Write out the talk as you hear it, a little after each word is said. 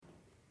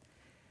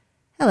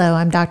Hello,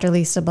 I'm Dr.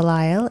 Lisa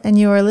Belisle, and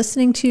you are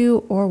listening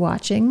to or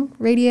watching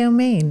Radio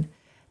Maine.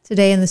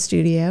 Today in the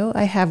studio,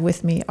 I have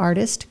with me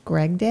artist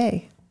Greg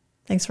Day.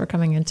 Thanks for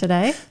coming in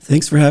today.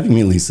 Thanks for having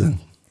me, Lisa.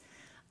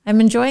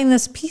 I'm enjoying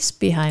this piece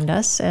behind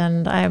us,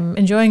 and I'm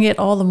enjoying it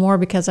all the more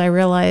because I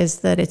realize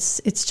that it's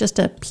just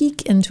a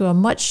peek into a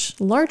much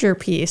larger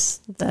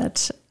piece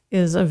that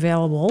is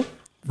available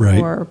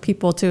for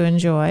people to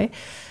enjoy.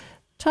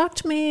 Talk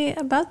to me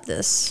about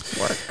this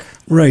work.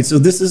 Right. So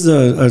this is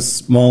a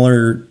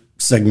smaller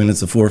segment.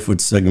 It's a 4-foot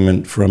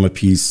segment from a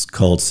piece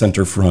called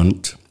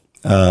Centerfront.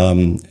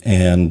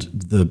 And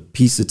the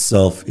piece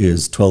itself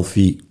is 12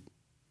 feet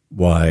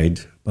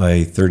wide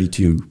by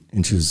 32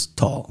 inches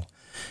tall.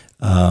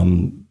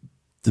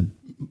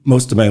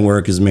 Most of my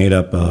work is made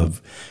up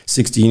of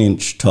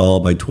 16-inch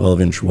tall by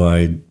 12-inch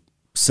wide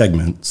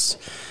segments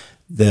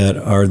that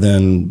are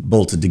then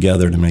bolted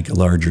together to make a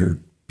larger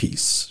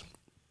piece.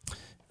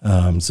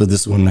 So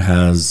this one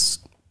has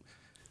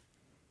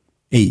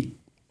 8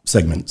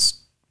 segments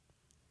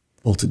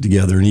bolted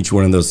together, and each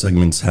one of those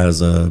segments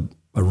has a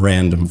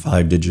random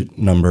 5-digit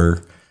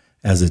number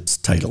as its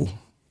title.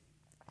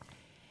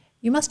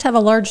 You must have a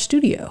large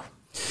studio.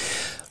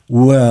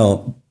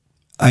 Well,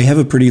 I have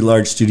a pretty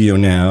large studio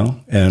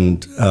now,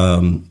 and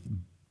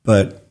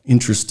but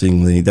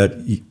interestingly, that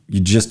you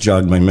just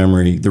jogged my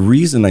memory. The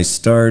reason I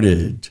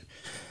started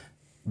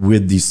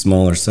with these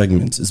smaller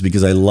segments is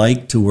because I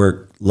like to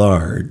work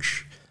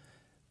large,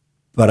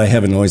 but I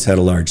haven't always had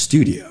a large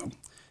studio.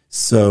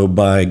 So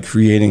by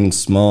creating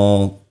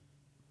small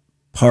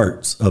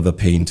parts of a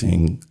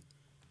painting,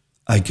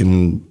 I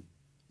don't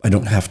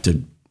have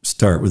to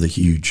start with a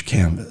huge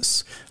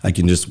canvas. I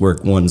can just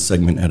work one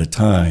segment at a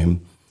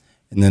time.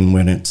 And then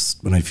when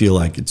I feel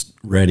like it's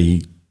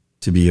ready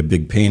to be a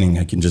big painting,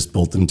 I can just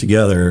bolt them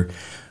together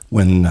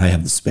when I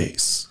have the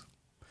space.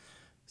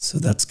 So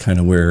that's kind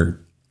of where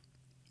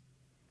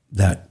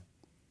that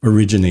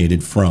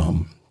originated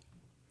from.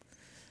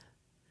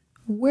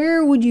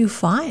 Where would you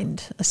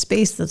find a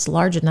space that's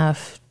large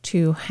enough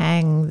to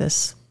hang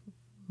this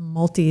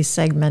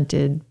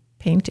multi-segmented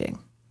painting?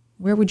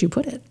 Where would you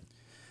put it?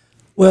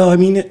 Well, I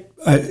mean,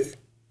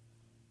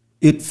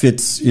 it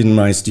fits in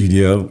my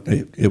studio.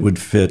 It would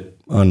fit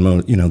on,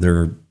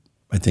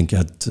 I think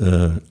at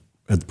the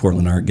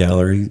Portland Art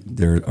Gallery,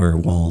 there are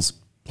walls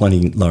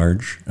plenty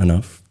large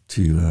enough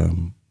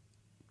to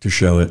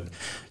show it.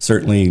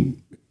 Certainly,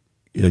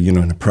 in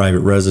a private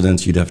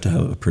residence, you'd have to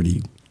have a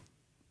pretty,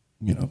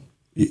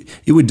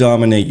 it would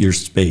dominate your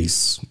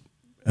space,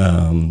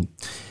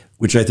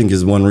 which I think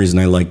is one reason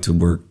I like to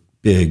work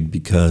big,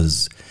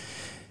 because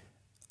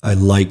I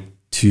like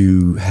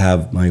to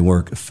have my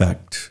work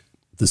affect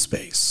the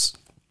space.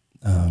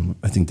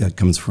 I think that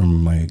comes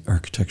from my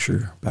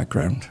architecture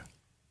background.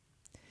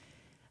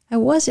 I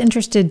was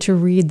interested to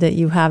read that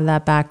you have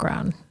that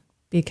background,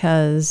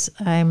 because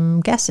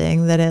I'm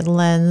guessing that it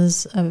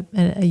lends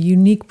a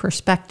unique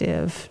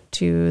perspective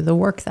to the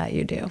work that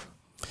you do.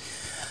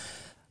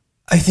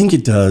 I think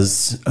it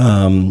does.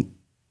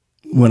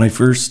 When I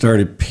first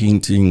started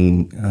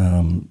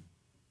painting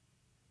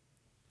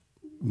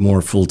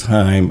more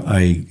full-time,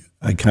 I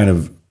kind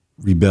of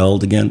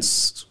rebelled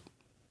against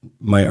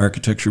my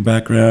architecture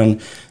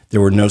background.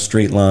 There were no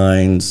straight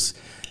lines,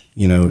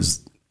 it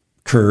was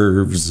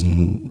curves,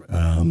 and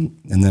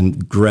then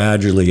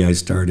gradually I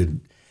started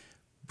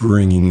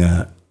bringing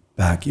that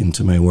back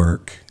into my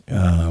work.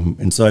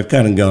 And so I've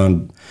kind of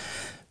gone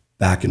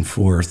back and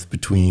forth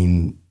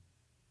between,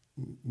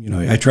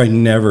 I try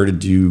never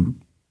to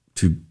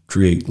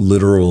create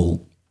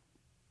literal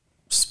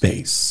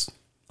space,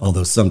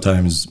 although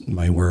sometimes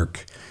my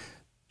work,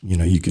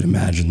 you could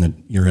imagine that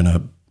you're in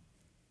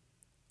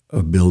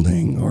a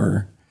building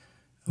or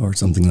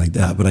something like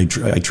that. But I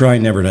try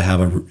never to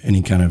have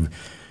any kind of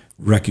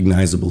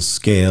recognizable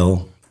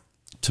scale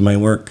to my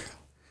work.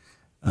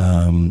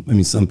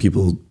 Some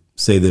people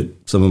say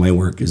that some of my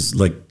work is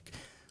like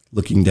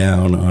looking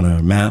down on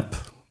a map,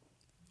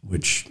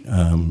 which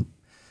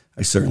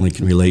I certainly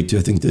can relate to.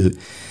 I think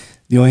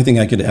the only thing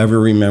I could ever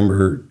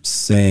remember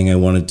saying I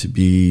wanted to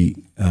be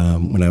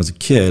when I was a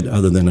kid,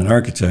 other than an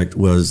architect,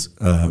 was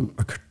a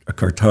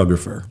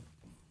cartographer.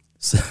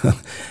 So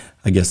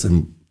I guess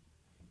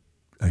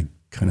I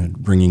kind of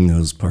bringing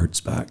those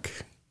parts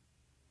back.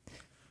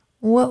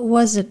 What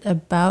was it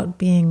about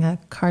being a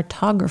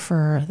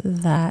cartographer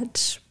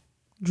that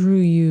drew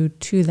you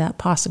to that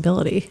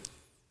possibility?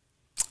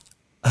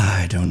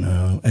 I don't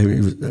know.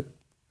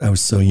 I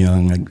was so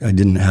young. I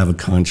didn't have a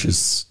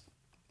conscious,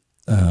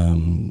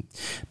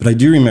 but I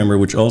do remember,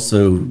 which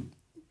also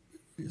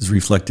is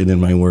reflected in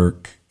my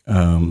work.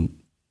 I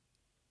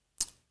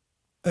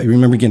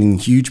remember getting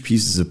huge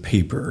pieces of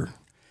paper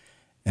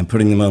and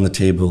putting them on the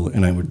table,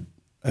 and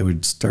I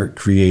would start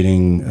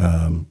creating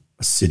a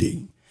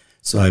city.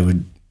 So I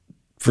would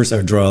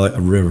draw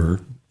a river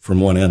from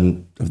one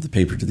end of the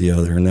paper to the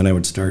other, and then I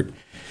would start,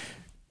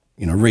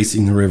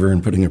 racing the river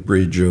and putting a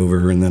bridge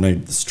over, and then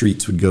the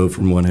streets would go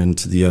from one end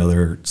to the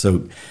other.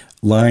 So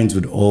lines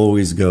would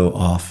always go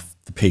off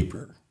the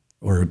paper,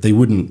 or they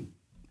wouldn't,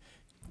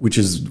 which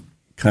is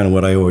kind of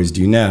what I always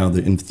do now,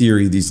 that in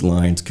theory, these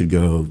lines could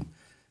go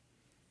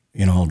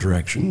in all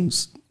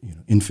directions,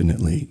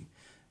 infinitely.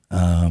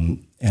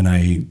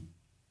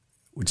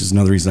 Which is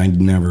another reason I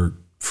never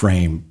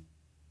frame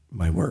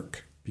my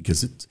work,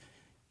 because it's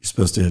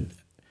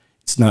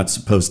not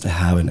supposed to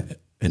have an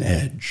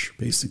edge,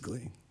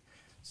 basically.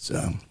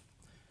 So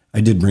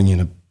I did bring in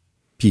a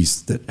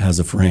piece that has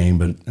a frame,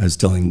 but I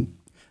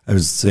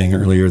was saying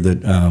earlier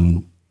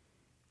that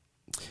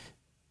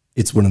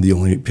it's one of the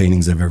only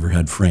paintings I've ever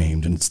had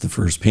framed, and it's the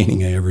first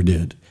painting I ever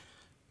did.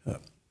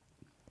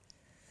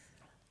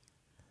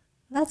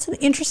 That's an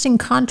interesting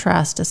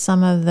contrast to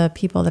some of the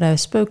people that I've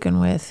spoken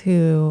with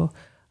who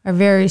are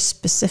very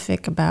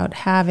specific about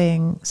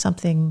having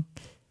something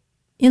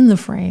in the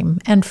frame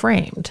and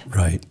framed.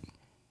 Right.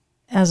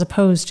 As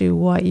opposed to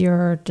what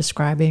you're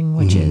describing,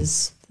 which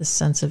is the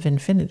sense of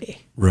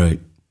infinity. Right.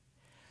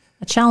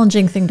 A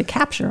challenging thing to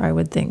capture, I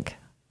would think.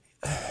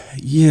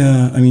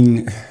 Yeah, I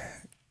mean,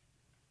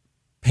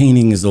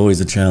 painting is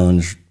always a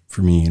challenge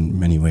for me in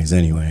many ways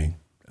anyway.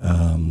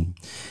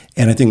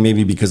 And I think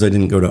maybe because I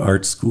didn't go to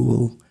art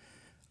school,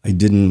 I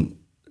didn't,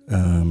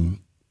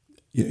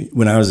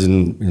 when I was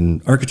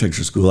in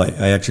architecture school,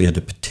 I actually had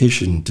to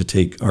petition to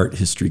take art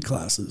history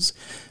classes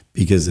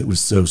because it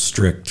was so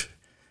strict.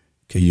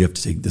 Okay, you have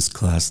to take this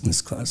class and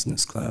this class and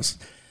this class.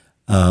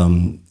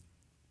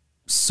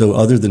 So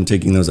other than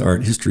taking those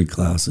art history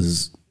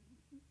classes,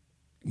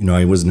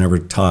 I was never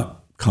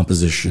taught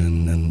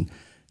composition and,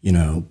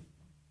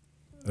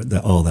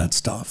 all that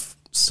stuff.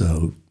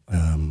 So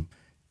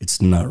it's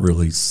not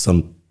really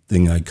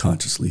something I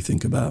consciously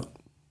think about.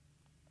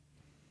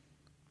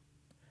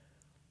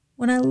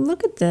 When I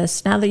look at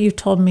this, now that you've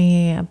told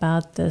me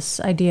about this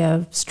idea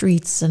of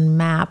streets and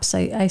maps,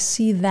 I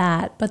see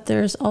that, but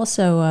there's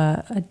also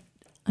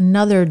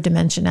another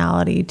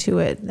dimensionality to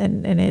it,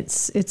 and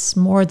it's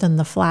more than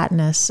the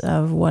flatness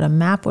of what a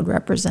map would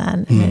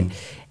represent, and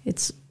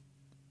it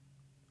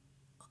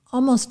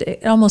almost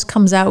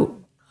comes out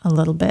a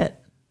little bit.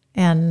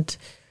 And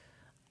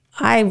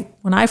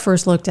when I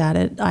first looked at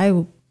it,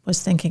 I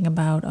was thinking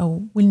about a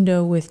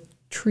window with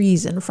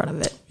trees in front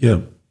of it. Yeah.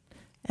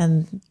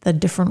 And the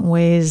different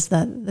ways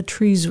that the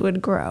trees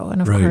would grow.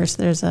 And of course,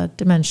 there's a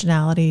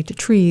dimensionality to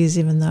trees,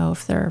 even though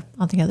if they're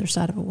on the other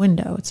side of a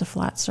window, it's a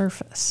flat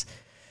surface.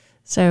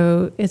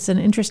 So it's an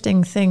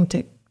interesting thing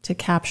to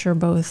capture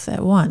both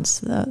at once,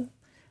 the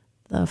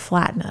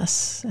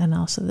flatness and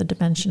also the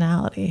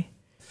dimensionality.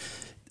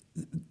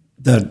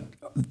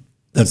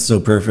 That's so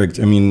perfect.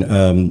 I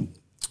mean,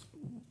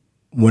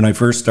 when I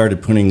first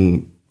started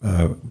putting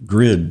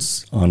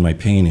grids on my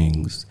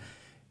paintings,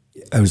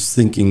 I was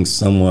thinking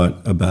somewhat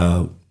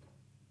about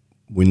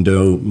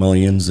window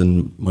mullions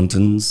and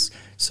muntins.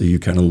 So you're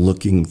kind of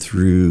looking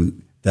through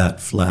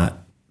that flat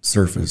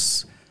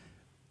surface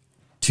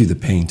to the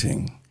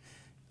painting.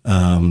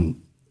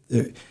 When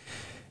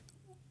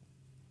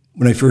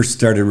I first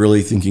started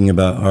really thinking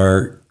about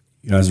art,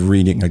 I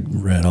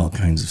read all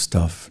kinds of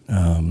stuff.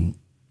 And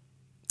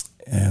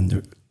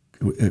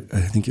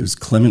I think it was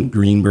Clement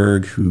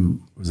Greenberg,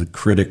 who was a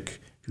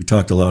critic who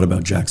talked a lot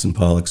about Jackson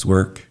Pollock's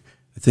work.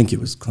 I think it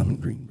was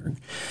Clement Greenberg.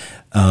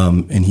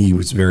 And he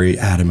was very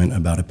adamant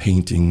about a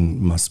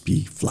painting must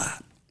be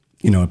flat.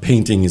 A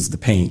painting is the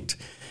paint.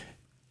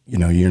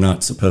 You're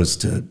not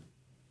supposed to,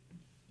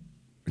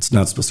 it's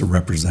not supposed to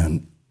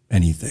represent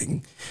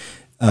anything.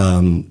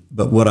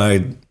 But what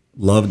I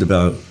love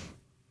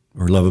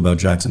about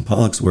Jackson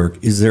Pollock's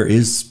work is there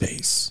is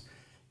space.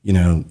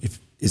 If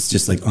it's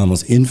just like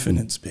almost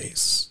infinite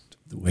space,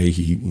 the way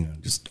he,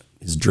 just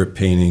his drip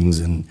paintings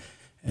and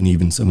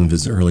even some of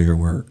his earlier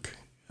work.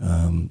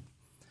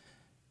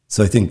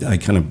 So I think I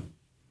kind of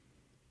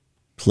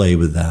play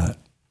with that.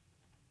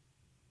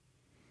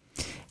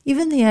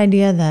 Even the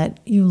idea that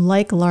you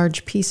like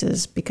large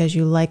pieces because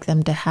you like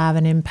them to have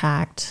an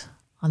impact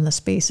on the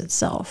space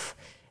itself.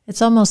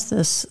 It's almost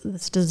this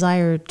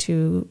desire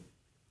to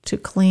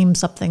claim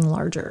something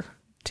larger,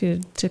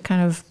 to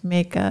kind of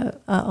make a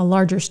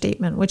larger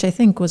statement, which I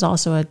think was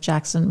also a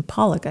Jackson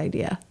Pollock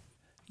idea.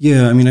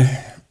 Yeah, I mean,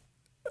 I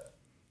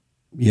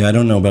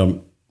don't know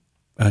about,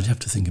 I'd have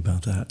to think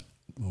about that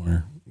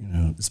more.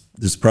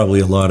 There's probably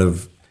a lot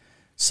of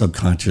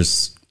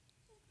subconscious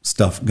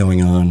stuff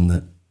going on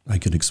that I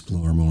could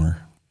explore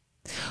more.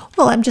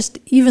 Well,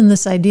 even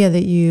this idea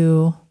that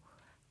you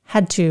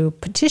had to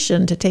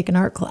petition to take an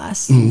art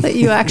class, that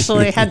you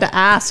actually had to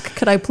ask,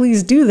 could I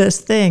please do this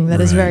thing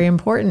that is very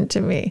important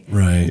to me?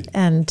 Right.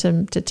 And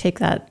to take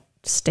that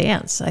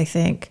stance, I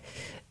think,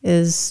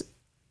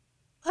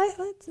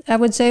 I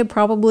would say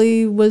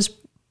probably was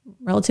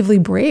relatively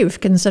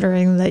brave,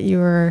 considering that you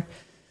were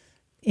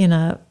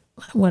in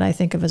what I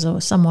think of as a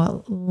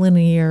somewhat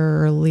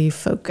linearly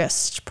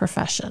focused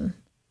profession.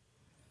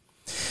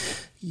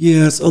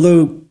 Yes,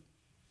 although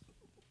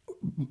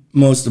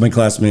most of my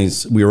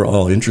classmates, we were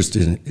all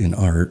interested in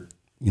art,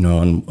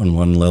 on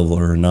one level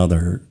or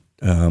another.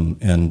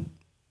 And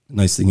the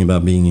nice thing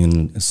about being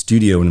in a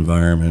studio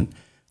environment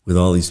with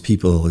all these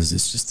people is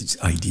it's just these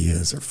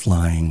ideas are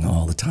flying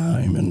all the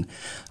time. And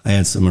I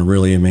had some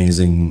really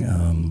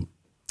amazing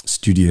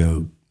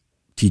studio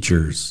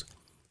teachers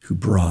who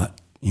brought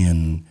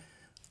in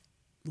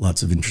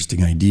lots of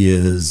interesting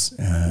ideas.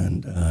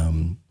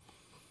 And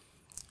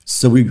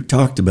so we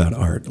talked about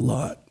art a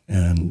lot.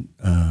 And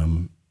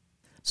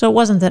so it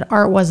wasn't that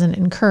art wasn't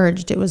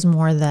encouraged. It was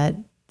more that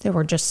there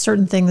were just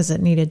certain things that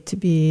needed to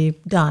be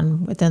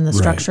done within the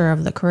structure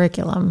of the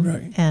curriculum.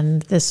 Right.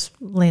 And this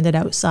landed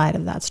outside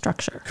of that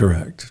structure.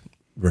 Correct.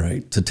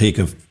 Right. To take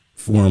a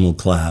formal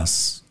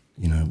class,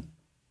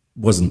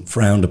 wasn't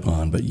frowned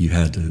upon, but you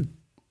had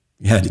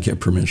to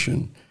get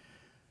permission.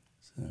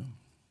 So.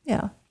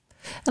 Yeah.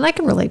 And I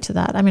can relate to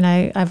that. I mean,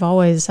 I've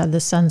always had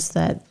this sense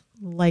that,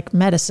 like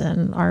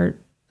medicine,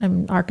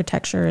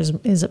 architecture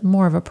is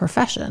more of a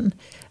profession.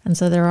 And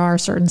so there are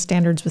certain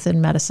standards within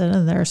medicine,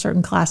 and there are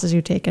certain classes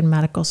you take in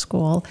medical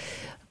school.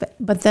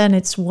 But then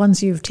it's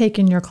once you've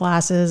taken your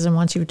classes and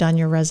once you've done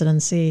your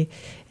residency,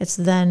 it's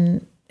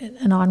then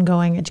an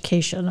ongoing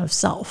education of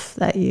self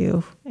that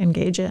you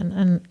engage in.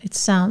 And it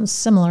sounds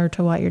similar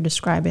to what you're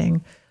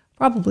describing,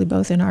 probably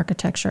both in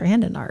architecture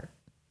and in art.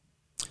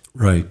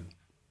 Right.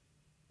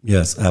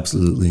 Yes,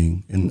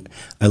 absolutely. And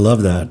I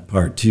love that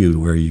part too,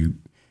 where it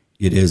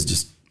is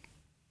just,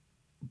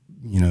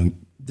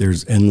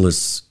 there's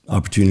endless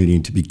opportunity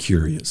to be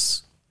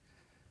curious.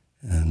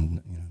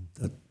 And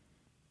that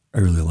I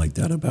really like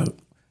that about,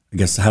 I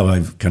guess, how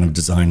I've kind of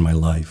designed my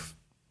life.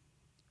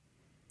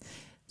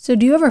 So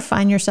do you ever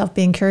find yourself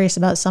being curious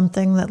about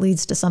something that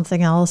leads to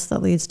something else,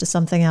 that leads to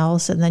something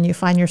else, and then you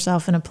find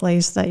yourself in a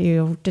place that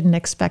you didn't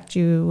expect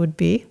you would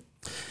be?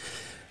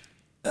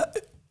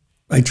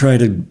 I try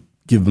to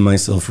give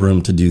myself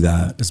room to do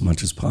that as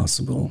much as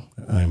possible.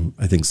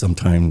 I think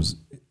sometimes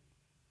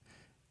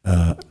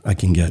I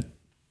can get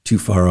too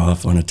far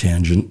off on a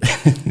tangent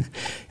and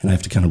I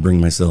have to kind of bring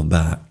myself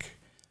back.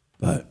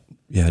 But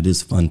yeah, it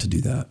is fun to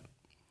do that.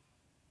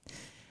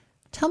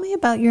 Tell me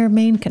about your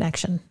Maine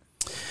connection.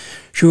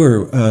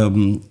 Sure.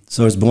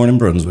 So I was born in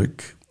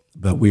Brunswick,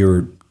 but we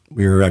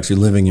were actually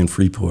living in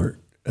Freeport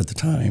at the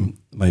time.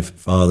 My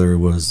father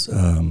was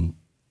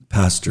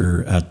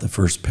pastor at the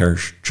First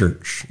Parish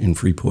Church in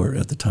Freeport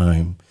at the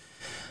time.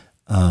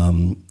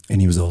 And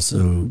he was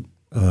also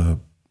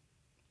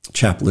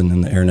chaplain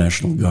in the Air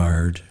National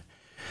Guard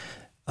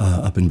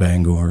up in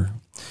Bangor.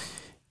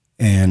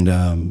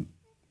 And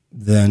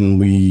then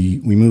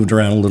we moved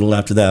around a little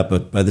after that,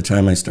 but by the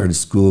time I started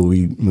school,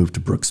 we moved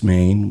to Brooks,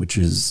 Maine, which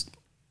is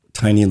a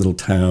tiny little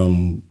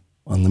town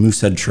on the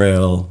Moosehead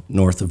Trail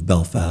north of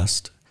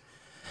Belfast.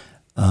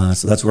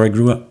 So that's where I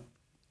grew up.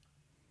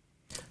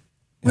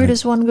 Where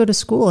does one go to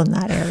school in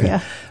that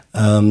area?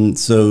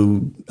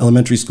 So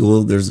elementary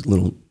school, there's a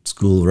little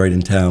school right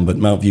in town, but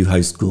Mount View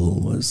High School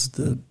was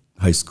the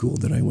high school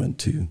that I went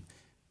to,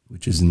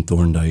 which is in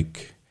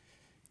Thorndike,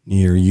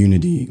 near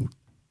Unity,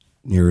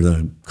 near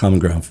the Common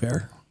Ground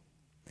Fair.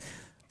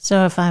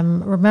 So if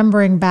I'm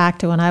remembering back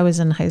to when I was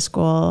in high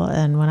school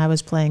and when I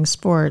was playing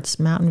sports,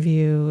 Mountain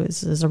View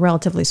is a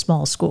relatively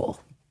small school.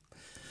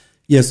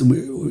 Yes,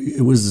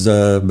 it was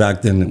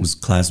back then. It was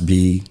Class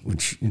B,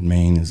 which in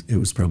Maine it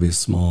was probably a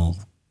small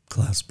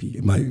Class B.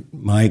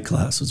 My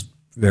class was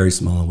very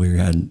small. We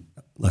had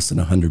less than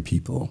 100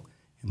 people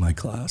in my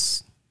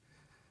class.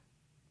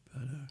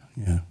 But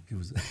yeah, he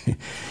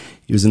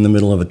was in the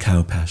middle of a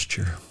cow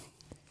pasture.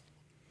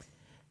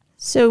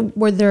 So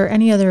were there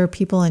any other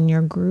people in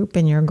your group,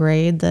 in your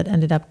grade, that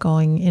ended up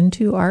going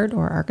into art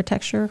or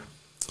architecture?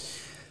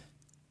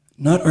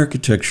 Not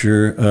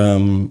architecture.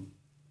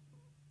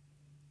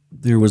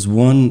 There was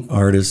one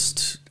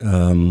artist.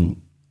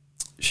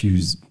 She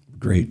was a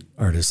great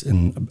artist,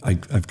 and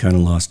I've kind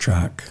of lost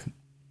track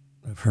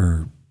of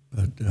her.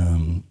 But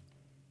I'm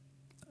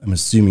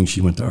assuming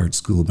she went to art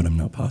school, but I'm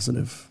not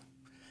positive.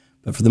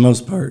 But for the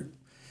most part,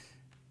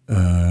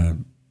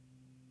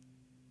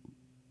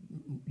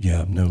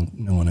 yeah, no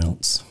one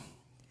else.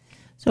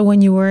 So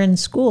when you were in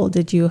school,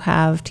 did you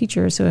have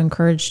teachers who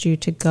encouraged you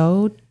to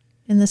go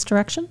in this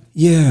direction?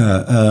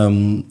 Yeah,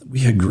 we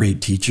had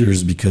great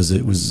teachers because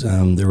it was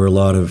there were a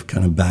lot of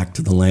kind of back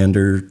to the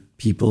lander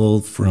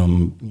people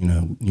from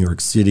New York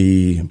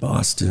City and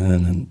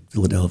Boston and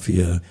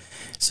Philadelphia.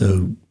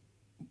 So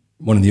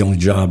one of the only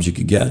jobs you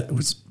could get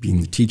was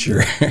being the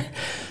teacher.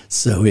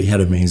 So we had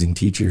amazing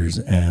teachers,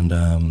 and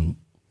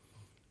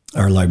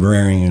our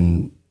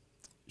librarian,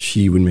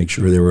 she would make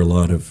sure there were a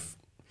lot of.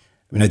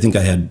 I mean, I think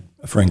I had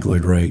a Frank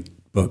Lloyd Wright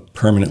book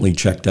permanently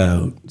checked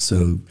out,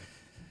 so.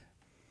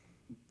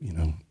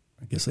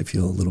 I guess I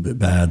feel a little bit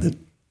bad that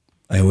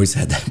I always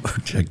had that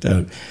book checked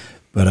out,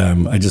 but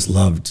I just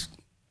loved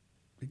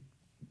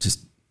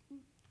just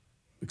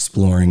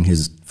exploring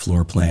his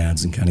floor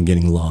plans and kind of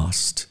getting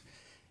lost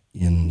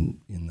in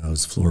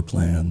those floor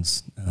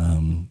plans.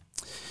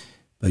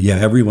 But yeah,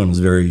 everyone was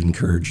very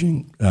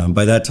encouraging.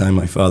 By that time,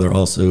 my father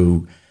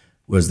also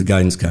was the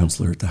guidance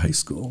counselor at the high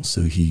school,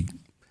 so he,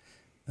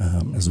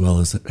 as well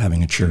as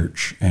having a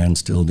church and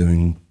still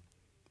doing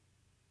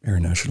Air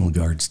National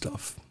Guard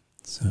stuff.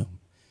 So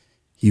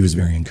he was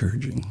very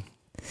encouraging.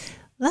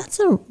 That's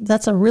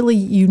a really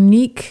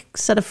unique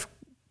set of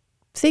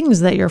things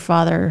that your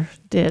father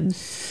did.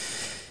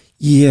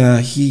 Yeah,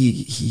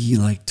 he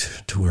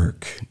liked to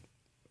work.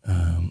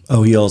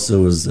 He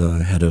also was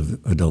head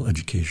of adult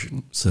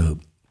education, so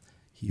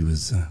he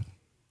was.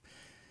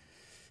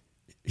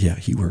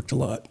 He worked a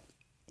lot.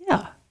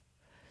 Yeah.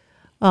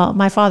 Well,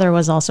 my father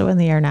was also in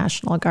the Air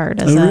National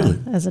Guard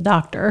as a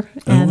doctor.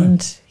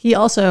 And he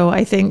also,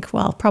 I think,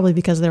 well, probably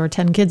because there were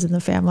 10 kids in the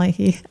family,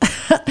 he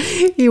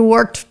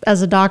worked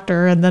as a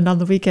doctor. And then on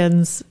the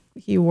weekends,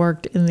 he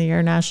worked in the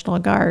Air National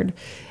Guard.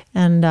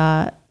 And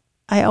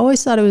I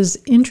always thought it was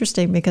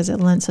interesting because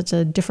it lent such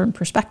a different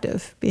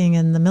perspective being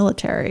in the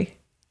military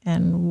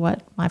and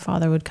what my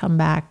father would come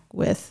back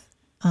with,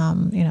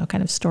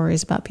 kind of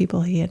stories about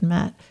people he had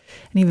met.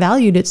 And he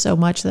valued it so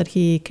much that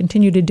he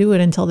continued to do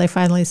it until they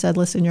finally said,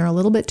 listen, you're a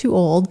little bit too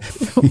old.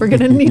 We're going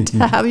to need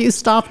to have you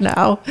stop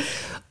now.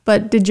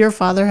 But did your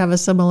father have a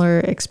similar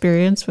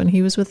experience when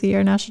he was with the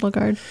Air National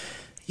Guard?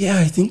 Yeah,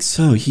 I think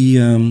so. He,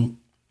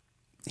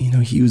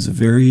 he was a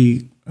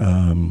very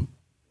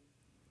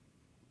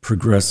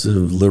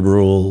progressive,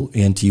 liberal,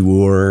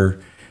 anti-war,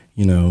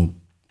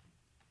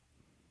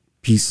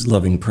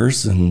 peace-loving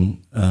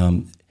person.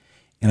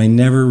 And I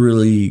never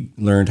really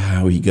learned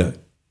how he got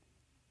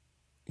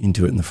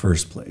into it in the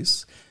first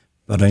place.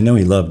 But I know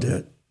he loved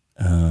it.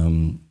 He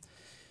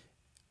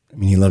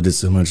loved it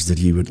so much that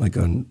he would,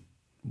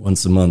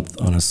 once a month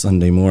on a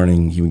Sunday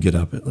morning, he would get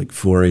up at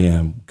 4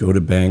 a.m., go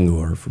to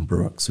Bangor from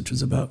Brooks, which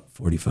is about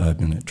a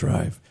 45-minute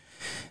drive.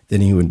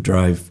 Then he would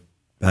drive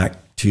back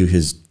to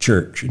his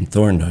church in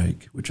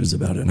Thorndike, which is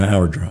about an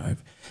hour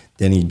drive.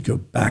 Then he'd go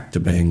back to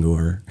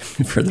Bangor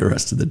for the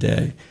rest of the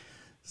day.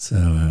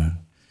 So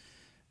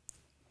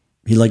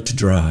he liked to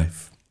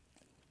drive.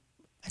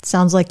 It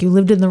sounds like you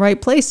lived in the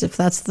right place if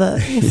that's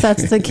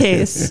the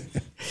case.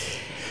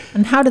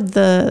 And how did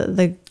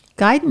the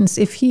guidance,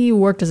 if he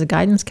worked as a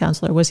guidance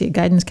counselor, was he a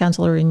guidance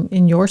counselor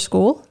in your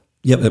school?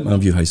 Yep, at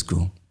Mount View High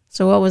School.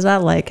 So what was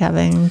that like,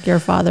 having your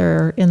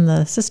father in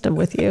the system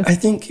with you? I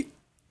think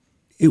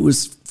it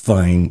was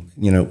fine.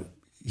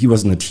 He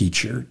wasn't a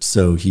teacher,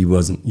 so he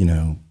wasn't,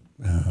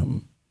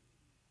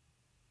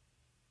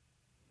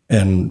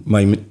 and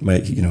my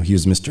he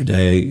was Mr.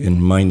 Day,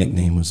 and my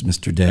nickname was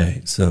Mr.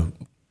 Day. So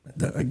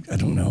I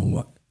don't know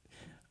what.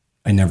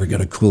 I never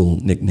got a cool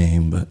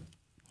nickname, but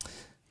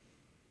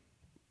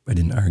I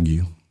didn't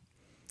argue.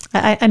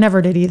 I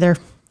never did either.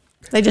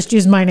 They just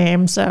used my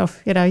name, so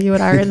you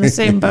and I are in the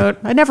same boat.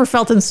 I never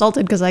felt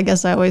insulted because I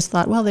guess I always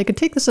thought, well, they could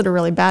take this in a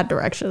really bad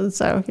direction.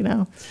 So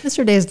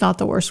Mr. Day is not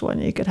the worst one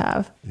you could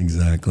have.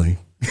 Exactly.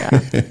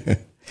 Yeah.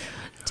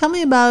 Tell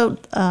me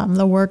about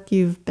the work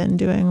you've been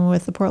doing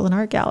with the Portland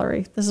Art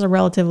Gallery. This is a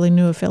relatively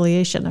new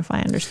affiliation, if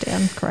I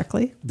understand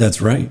correctly.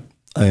 That's right.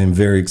 I am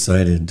very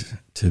excited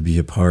to be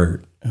a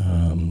part,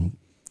 and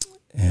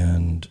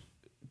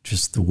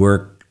just the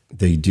work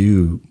they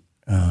do.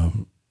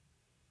 I'm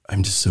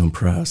just so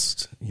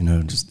impressed.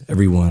 Just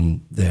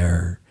everyone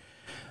there.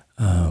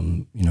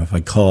 If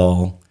I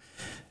call,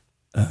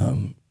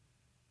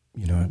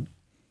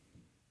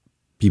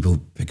 people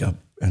pick up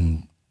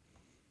and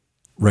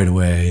right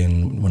away,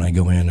 and when I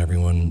go in,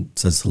 everyone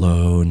says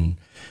hello. And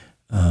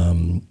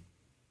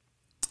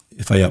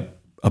if I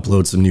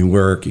upload some new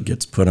work, it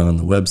gets put on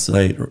the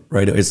website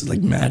right away. It's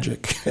like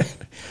magic.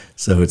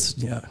 So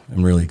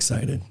I'm really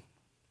excited.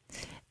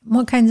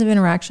 What kinds of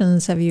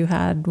interactions have you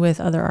had with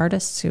other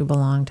artists who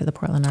belong to the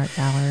Portland Art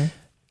Gallery?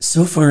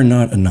 So far,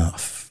 not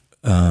enough.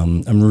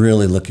 I'm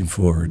really looking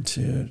forward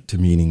to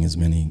meeting as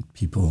many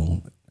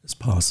people as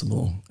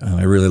possible.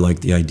 I really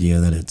like the idea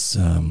that it's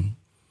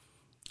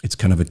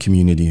kind of a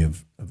community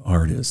of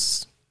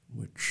artists,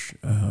 which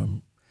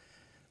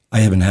I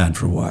haven't had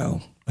for a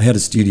while. I had a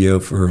studio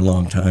for a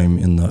long time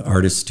in the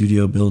Artist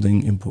Studio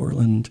building in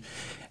Portland,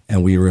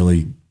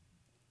 and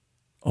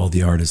all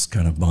the artists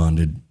kind of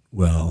bonded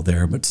well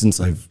there. But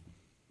since I've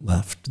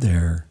left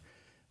there,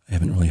 I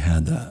haven't really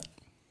had that.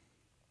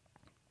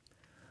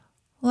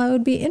 Well, I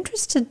would be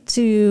interested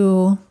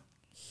to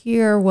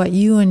hear what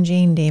you and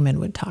Jane Damon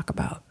would talk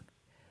about.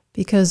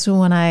 Because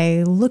when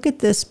I look at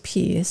this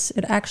piece,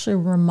 it actually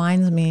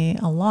reminds me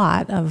a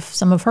lot of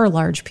some of her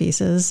large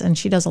pieces. And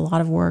she does a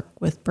lot of work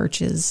with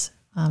birches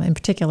in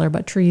particular,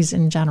 but trees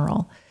in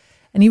general.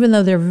 And even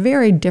though they're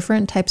very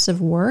different types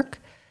of work,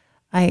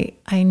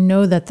 I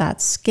know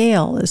that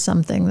scale is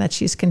something that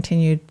she's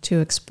continued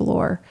to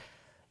explore.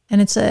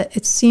 And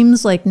it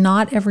seems like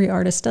not every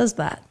artist does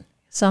that.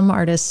 Some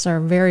artists are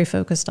very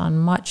focused on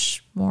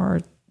much more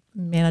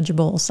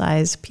manageable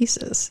size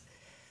pieces.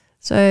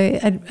 So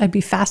I'd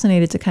be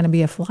fascinated to kind of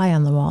be a fly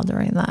on the wall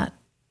during that.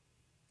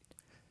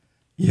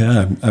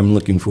 Yeah, I'm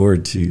looking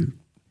forward to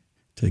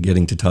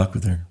getting to talk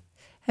with her.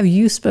 Have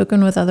you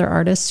spoken with other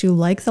artists who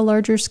like the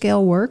larger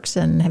scale works,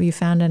 and have you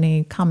found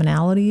any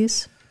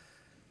commonalities?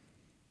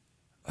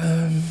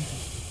 I've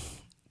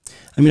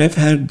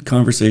had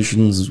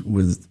conversations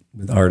with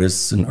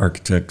artists and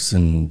architects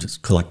and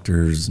just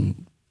collectors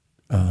and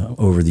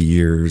over the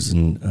years,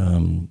 and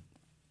and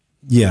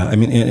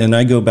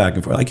I go back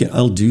and forth.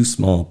 I'll do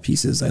small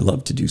pieces. I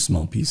love to do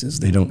small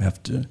pieces. They don't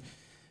have to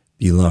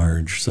be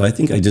large. So I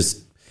think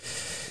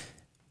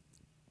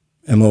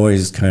am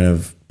always kind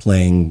of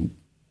playing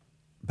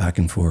back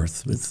and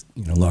forth with,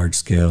 large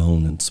scale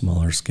and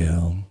smaller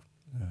scale.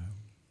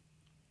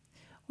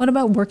 What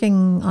about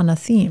working on a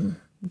theme?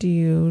 Do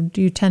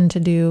you tend to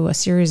do a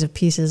series of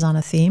pieces on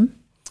a theme?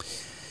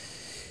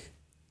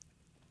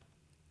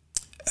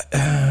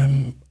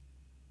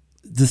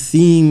 The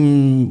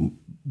theme,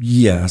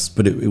 yes,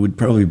 but it would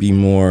probably be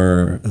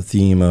more a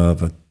theme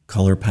of a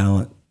color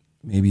palette,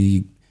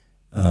 maybe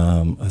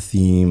a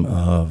theme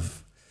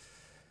of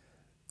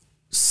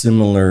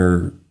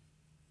similar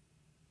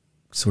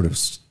sort of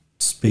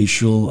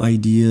spatial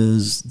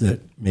ideas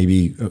that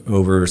maybe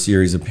over a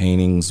series of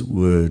paintings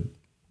would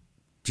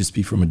just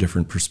be from a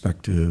different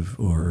perspective.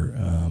 Or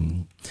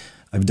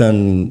I've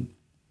done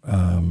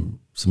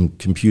some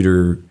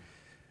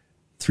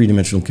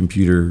three-dimensional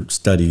computer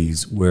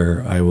studies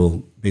where I will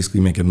basically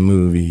make a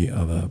movie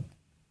of a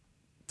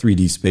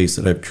 3D space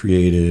that I've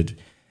created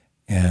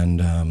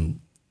and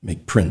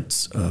make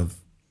prints of.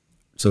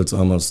 So it's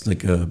almost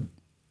like a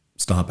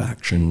stop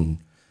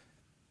action.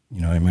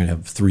 I might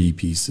have 3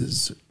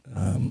 pieces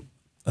of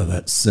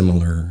that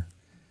similar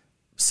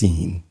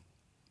scene.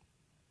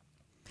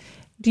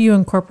 Do you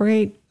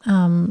incorporate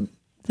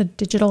the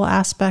digital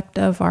aspect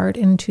of art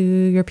into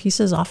your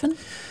pieces often?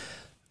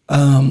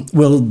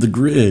 Well, the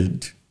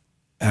grid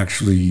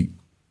actually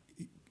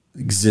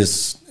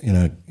exists in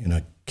a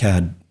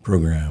CAD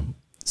program.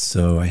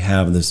 So I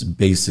have this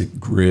basic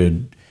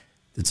grid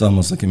that's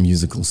almost like a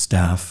musical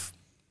staff.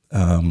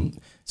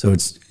 So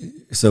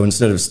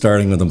instead of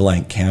starting with a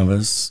blank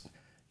canvas,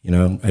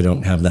 I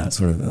don't have that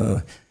sort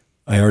of.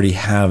 I already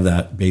have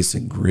that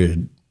basic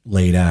grid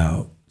laid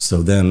out.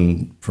 So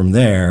then from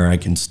there, I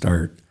can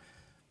start,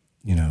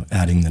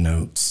 adding the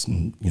notes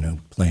and,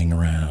 playing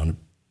around,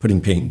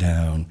 putting paint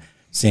down,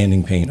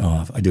 sanding paint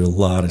off. I do a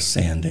lot of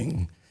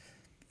sanding,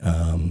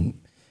 and,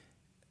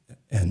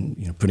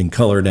 putting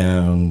color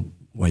down,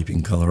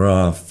 wiping color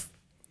off.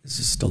 It's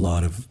just a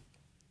lot of,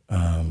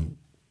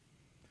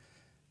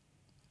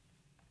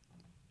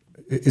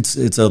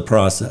 it's a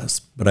process,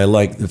 but I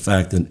like the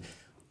fact that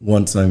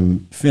once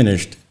I'm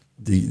finished,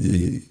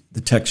 the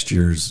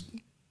textures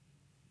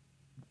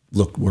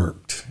look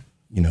worked.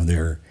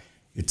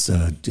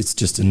 It's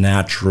just a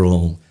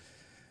natural,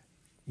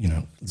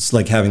 it's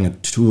like having a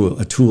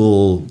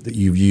tool that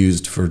you've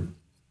used for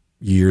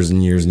years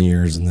and years and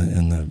years,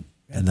 and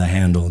the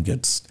handle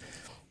gets,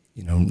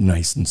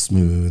 nice and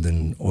smooth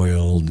and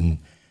oiled, and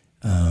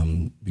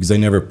because I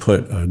never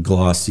put a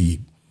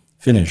glossy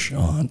finish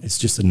on. It's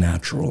just a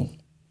natural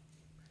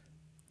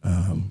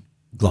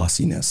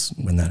glossiness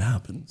when that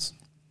happens.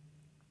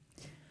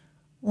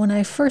 When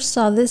I first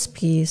saw this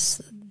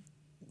piece,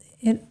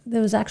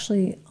 there was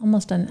actually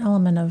almost an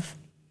element of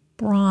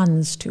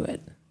bronze to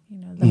it,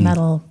 the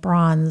metal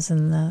bronze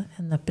and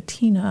the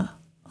patina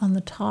on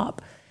the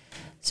top.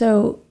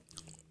 So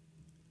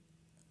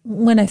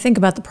when I think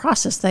about the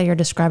process that you're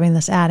describing,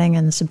 this adding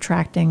and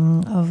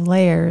subtracting of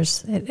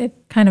layers, it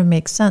kind of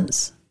makes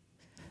sense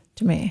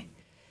to me.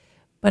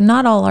 But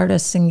not all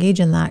artists engage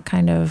in that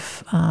kind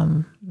of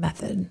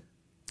method.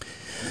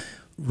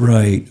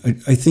 Right.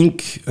 I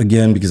think,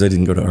 again, because I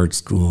didn't go to art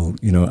school,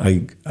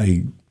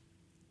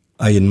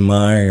 I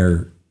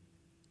admire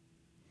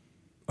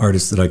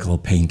artists that I call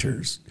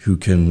painters who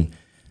can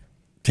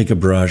take a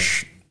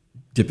brush,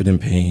 dip it in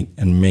paint,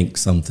 and make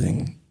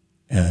something.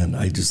 And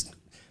my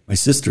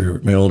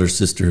older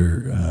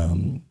sister,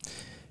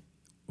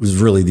 was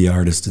really the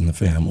artist in the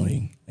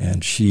family,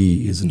 and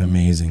she is an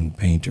amazing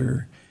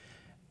painter.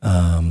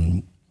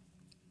 And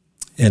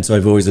so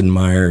I've always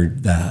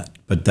admired that,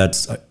 but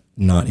that's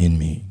not in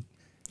me.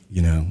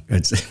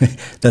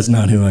 That's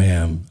not who I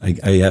am.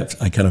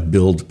 I kind of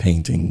build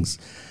paintings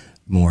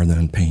more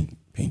than paint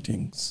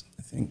paintings,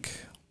 I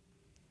think.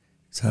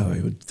 That's how I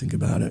would think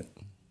about it.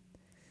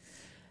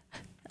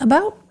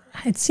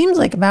 It seems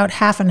like about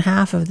half and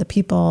half of the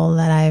people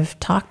that I've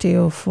talked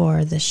to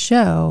for this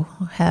show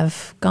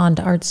have gone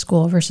to art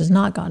school versus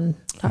not gone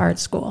to art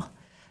school.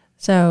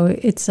 So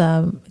it's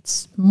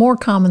more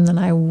common than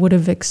I would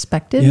have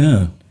expected.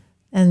 Yeah.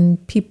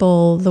 And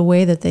people, the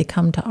way that they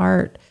come to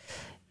art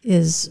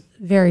is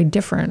very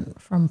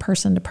different from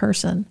person to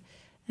person.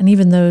 And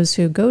even those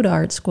who go to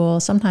art school,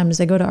 sometimes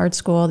they go to art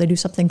school, they do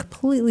something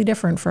completely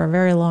different for a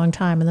very long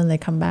time, and then they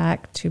come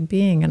back to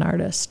being an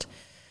artist.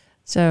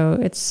 So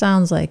it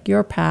sounds like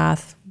your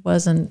path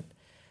wasn't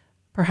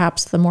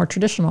perhaps the more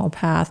traditional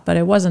path, but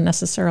it wasn't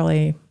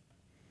necessarily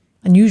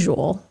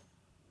unusual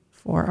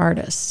for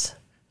artists.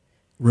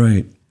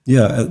 Right.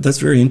 Yeah, that's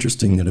very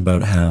interesting that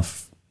about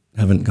half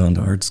haven't gone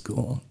to art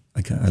school.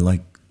 I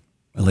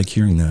like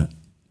hearing that.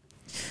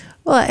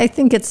 Well, I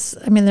think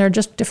there are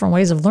just different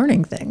ways of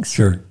learning things.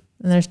 Sure.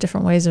 And there's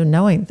different ways of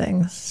knowing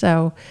things.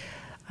 So,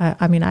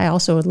 I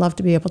also would love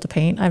to be able to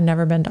paint. I've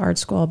never been to art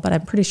school, but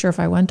I'm pretty sure if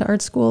I went to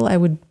art school, I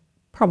would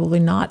probably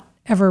not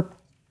ever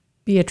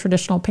be a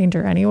traditional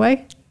painter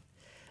anyway,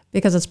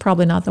 because it's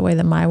probably not the way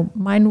that my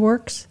mind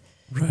works.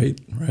 Right.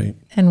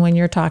 And when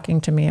you're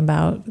talking to me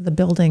about the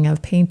building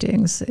of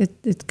paintings,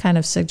 it kind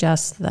of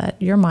suggests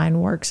that your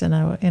mind works in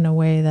a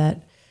way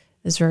that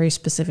is very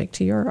specific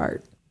to your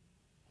art.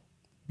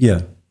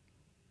 Yeah.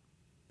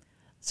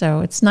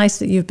 So it's nice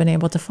that you've been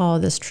able to follow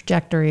this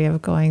trajectory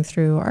of going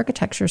through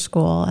architecture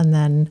school and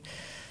then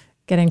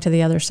getting to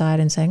the other side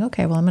and saying,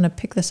 okay, well, I'm going to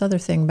pick this other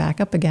thing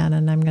back up again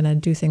and I'm going to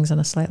do things in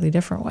a slightly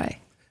different way.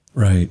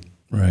 Right,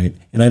 right.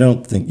 And I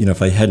don't think,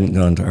 if I hadn't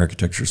gone to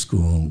architecture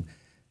school,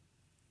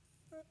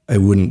 I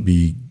wouldn't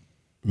be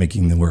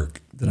making the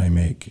work that I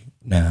make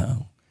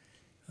now.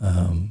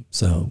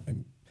 So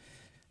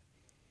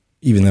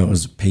even though it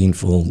was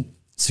painful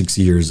 6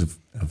 years of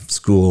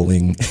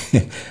schooling,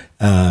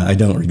 I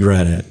don't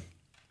regret it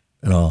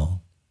at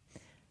all.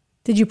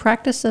 Did you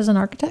practice as an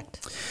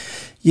architect?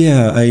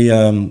 Yeah,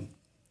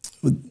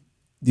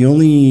 the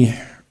only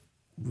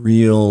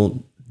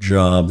real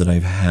job that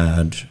I've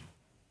had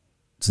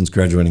since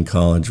graduating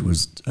college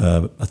was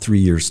a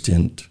 3-year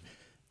stint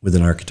with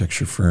an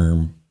architecture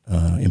firm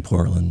in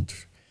Portland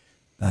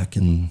back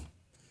in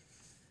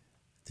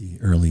the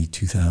early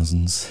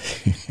 2000s.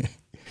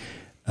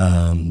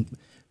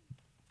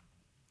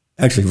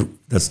 Actually,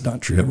 that's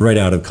not true. Right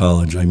out of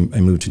college, I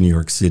moved to New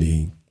York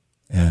City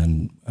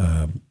and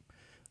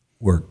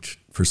worked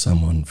for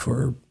someone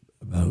for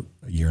about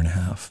a year and a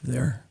half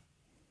there.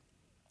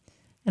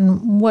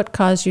 And what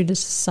caused you to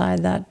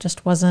decide that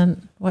just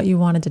wasn't what you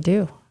wanted to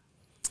do?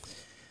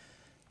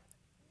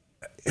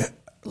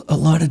 A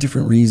lot of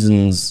different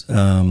reasons.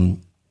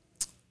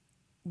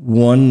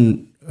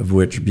 One of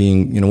which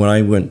being, when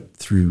I went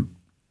through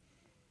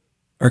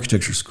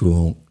architecture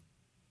school,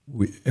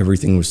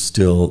 everything was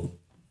still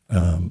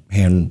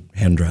hand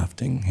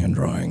drafting, hand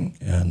drawing,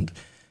 and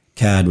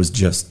CAD was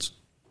just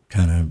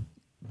kind of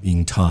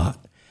being taught.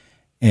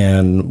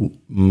 And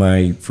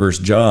my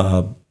first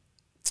job,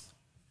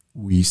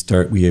 we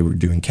were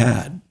doing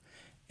CAD,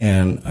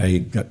 and I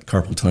got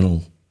carpal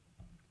tunnel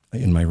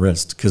in my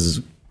wrist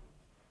because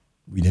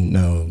we didn't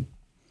know,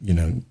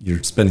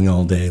 you're spending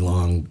all day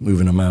long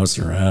moving a mouse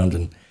around,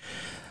 and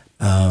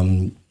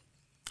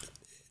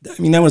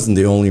that wasn't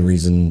the only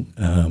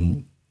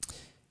reason.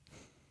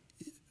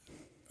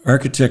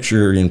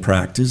 Architecture in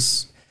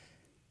practice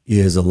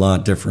is a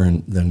lot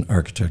different than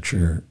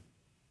architecture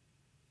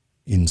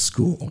in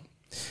school.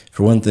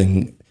 For one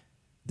thing,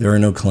 there are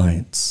no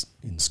clients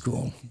in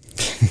school.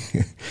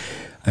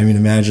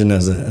 Imagine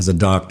as a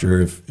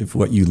doctor, if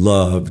what you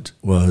loved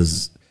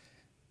was,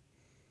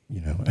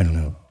 I don't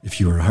know,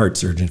 if you were a heart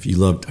surgeon, if you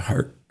loved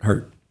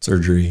heart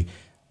surgery,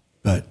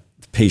 but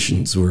the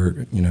patients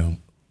were,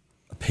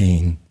 a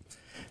pain.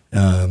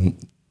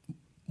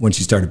 Once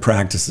you started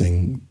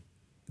practicing,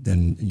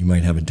 then you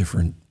might have a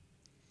different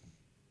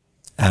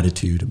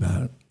attitude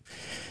about it.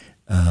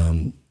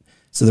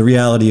 So the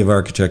reality of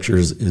architecture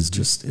is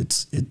just,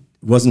 it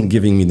wasn't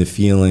giving me the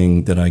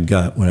feeling that I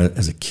got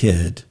as a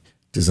kid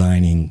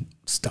designing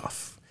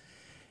stuff.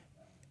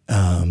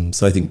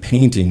 So I think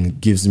painting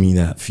gives me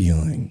that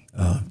feeling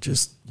of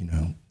just,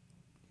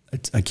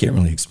 I can't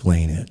really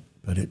explain it,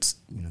 but it's,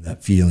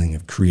 that feeling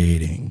of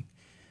creating.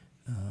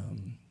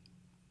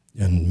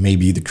 And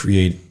maybe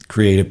the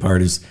creative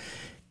part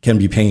can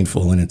be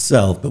painful in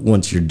itself, but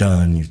once you're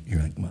done,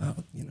 you're like, wow,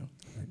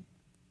 I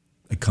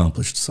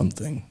accomplished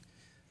something.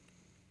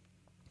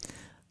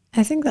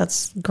 I think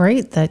that's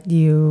great that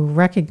you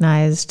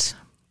recognized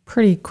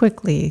pretty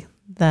quickly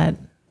that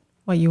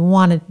what you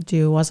wanted to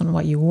do wasn't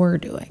what you were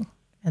doing,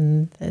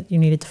 and that you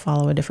needed to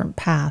follow a different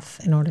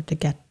path in order to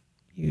get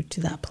you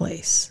to that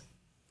place.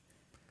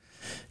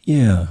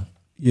 Yeah.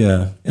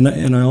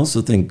 And I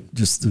also think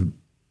just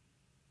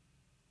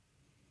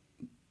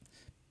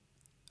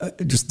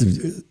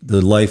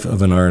the life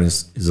of an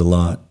artist is a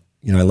lot.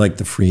 I like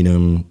the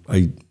freedom.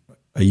 I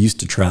used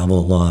to travel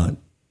a lot.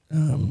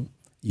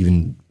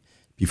 Even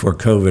before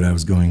COVID, I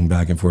was going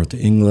back and forth to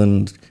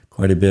England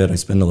quite a bit. I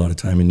spend a lot of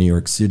time in New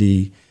York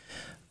City.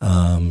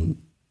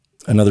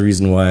 Another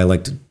reason why I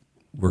like to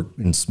work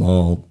in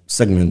small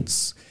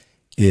segments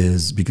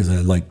is because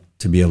I like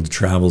to be able to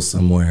travel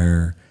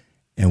somewhere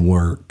and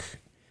work,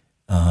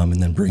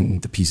 and then bring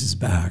the pieces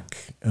back,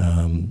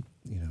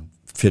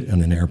 fit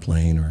on an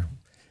airplane or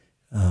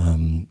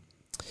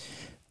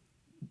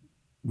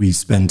we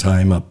spend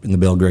time up in the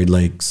Belgrade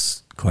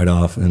Lakes quite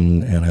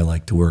often, and I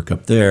like to work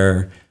up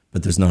there,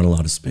 but there's not a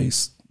lot of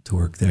space to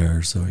work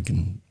there, so I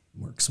can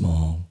work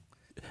small.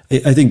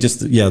 I think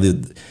just,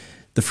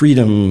 the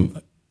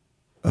freedom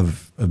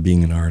of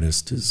being an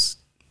artist is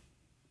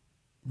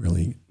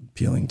really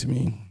appealing to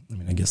me.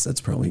 I guess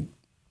that's probably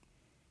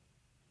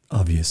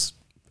obvious.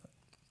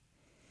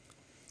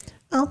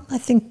 Well, I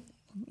think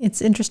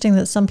it's interesting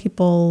that some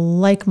people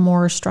like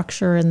more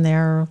structure in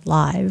their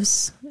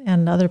lives,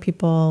 and other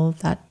people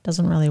that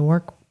doesn't really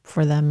work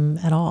for them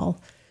at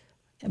all.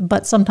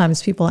 But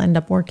sometimes people end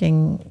up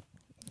working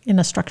in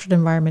a structured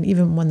environment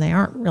even when they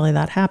aren't really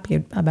that happy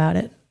about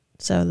it.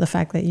 So the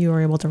fact that you were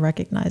able to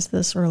recognize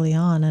this early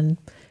on and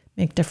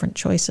make different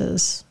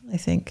choices, I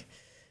think,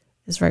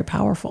 is very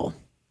powerful.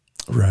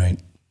 Right.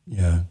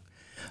 Yeah.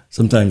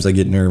 Sometimes I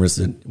get nervous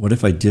that what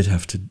if I did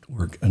have to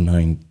work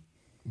an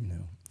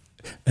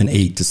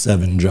 8 to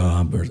 7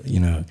 job, or,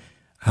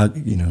 how,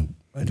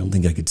 I don't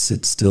think I could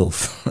sit still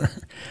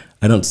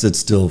I don't sit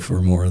still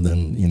for more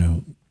than,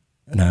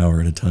 an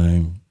hour at a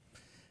time,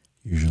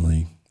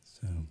 usually.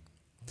 So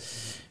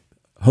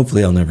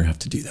hopefully I'll never have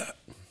to do that.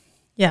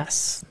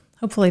 Yes.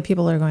 Hopefully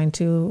people are going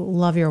to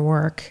love your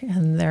work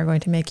and they're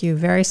going to make you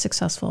very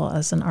successful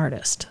as an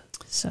artist.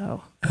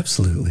 So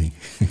absolutely.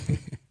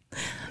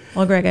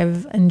 Well, Greg,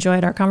 I've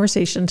enjoyed our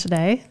conversation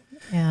today,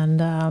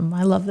 and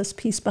I love this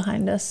piece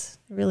behind us.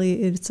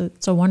 Really,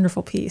 it's a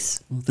wonderful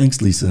piece. Well,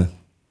 thanks, Lisa.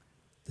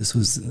 This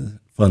was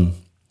fun.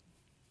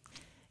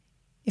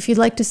 If you'd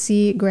like to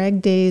see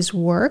Greg Day's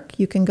work,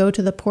 you can go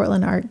to the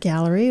Portland Art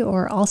Gallery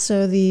or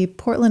also the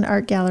Portland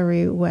Art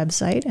Gallery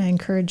website. I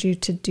encourage you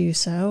to do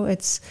so.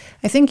 It's,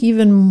 I think,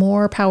 even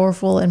more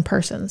powerful in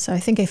person. So I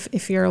think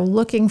if you're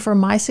looking for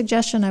my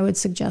suggestion, I would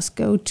suggest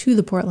go to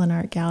the Portland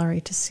Art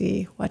Gallery to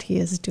see what he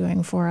is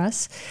doing for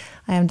us.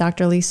 I am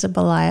Dr. Lisa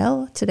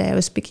Belisle. Today I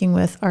was speaking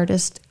with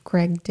artist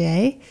Greg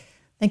Day.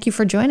 Thank you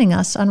for joining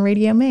us on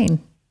Radio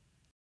Maine.